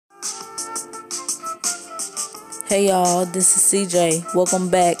Hey y'all, this is CJ. Welcome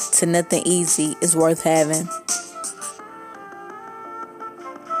back to Nothing Easy is Worth Having.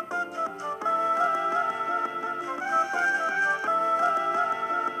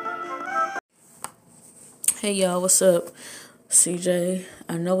 Hey y'all, what's up? CJ.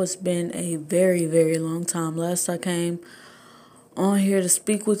 I know it's been a very, very long time. Last I came on here to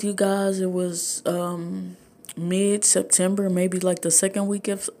speak with you guys, it was mid-September, maybe like the second week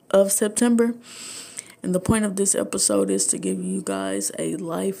of September. And the point of this episode is to give you guys a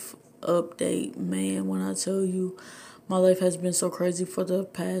life update. Man, when I tell you my life has been so crazy for the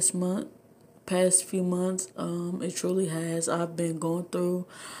past few months, it truly has. I've been going through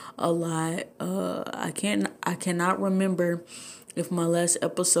a lot. I cannot remember if my last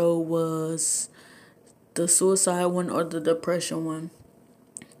episode was the suicide one or the depression one.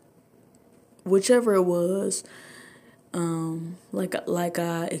 Whichever it was, like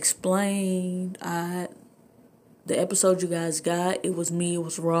I explained, the episode you guys got, it was me, it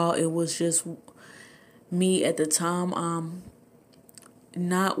was raw, it was just me at the time.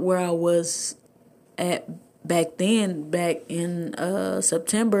 Not where I was at back in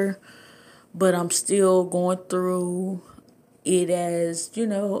September, but I'm still going through it as,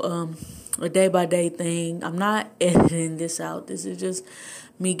 a day-by-day thing. I'm not editing this out. This is just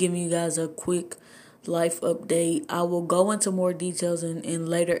me giving you guys a quick life update. I will go into more details in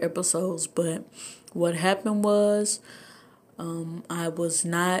later episodes, but what happened was I was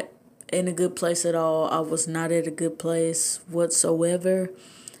not in a good place at all. I was not at a good place whatsoever.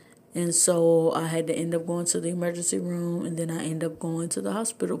 And so I had to end up going to the emergency room, and then I ended up going to the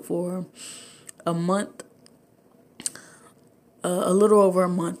hospital for a month. A little over a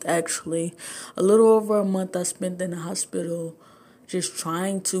month, actually. A little over a month I spent in the hospital just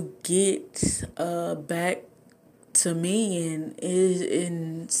trying to get back to me. And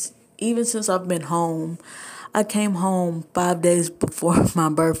even since I've been home, I came home 5 days before my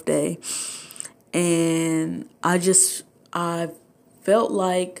birthday. And I felt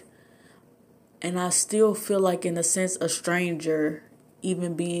like, and I still feel like, in a sense, a stranger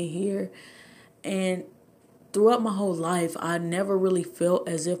even being here. And throughout my whole life, I never really felt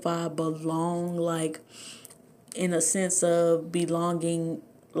as if I belong, like, in a sense of belonging,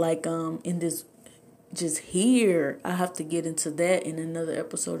 like, in this, just here. I have to get into that in another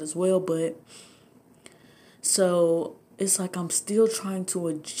episode as well, but, so, it's like I'm still trying to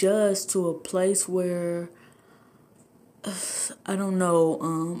adjust to a place where, I don't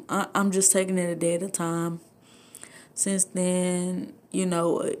know, I'm just taking it a day at a time. Since then,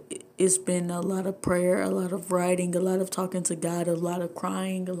 it's been a lot of prayer, a lot of writing, a lot of talking to God, a lot of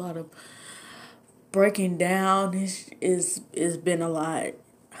crying, a lot of breaking down. It's been a lot.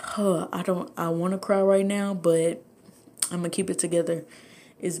 I want to cry right now, but I'm going to keep it together.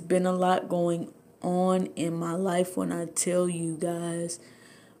 It's been a lot going on in my life when I tell you guys,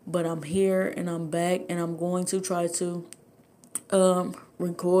 but I'm here and I'm back, and I'm going to try to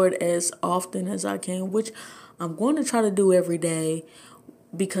record as often as I can, which I'm going to try to do every day,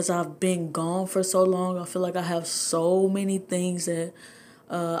 because I've been gone for so long. I feel like I have so many things that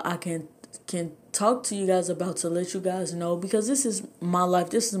I can talk to you guys about, to let you guys know, because this is my life,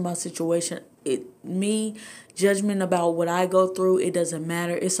 this is my situation. Judgment about what I go through, it doesn't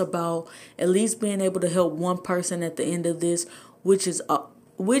matter. It's about at least being able to help one person at the end of this, which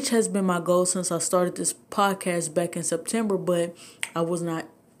has been my goal since I started this podcast back in September, but I was not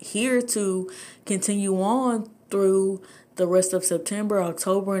here to continue on through the rest of September,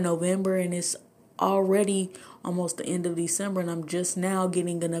 October, and November, and it's already almost the end of December, and I'm just now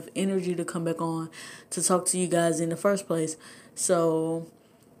getting enough energy to come back on to talk to you guys in the first place. So,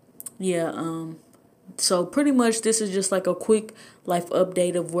 yeah, so pretty much this is just like a quick life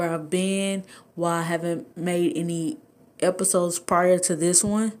update of where I've been, why I haven't made any episodes prior to this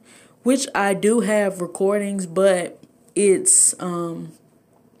one, which I do have recordings, but it's,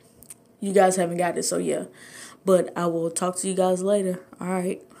 you guys haven't got it, so yeah. But I will talk to you guys later. All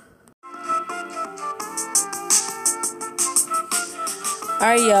right. All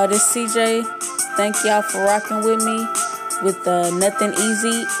right, y'all. This is CJ. Thank y'all for rocking with me with Nothing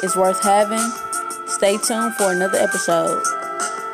Easy is Worth Having. Stay tuned for another episode.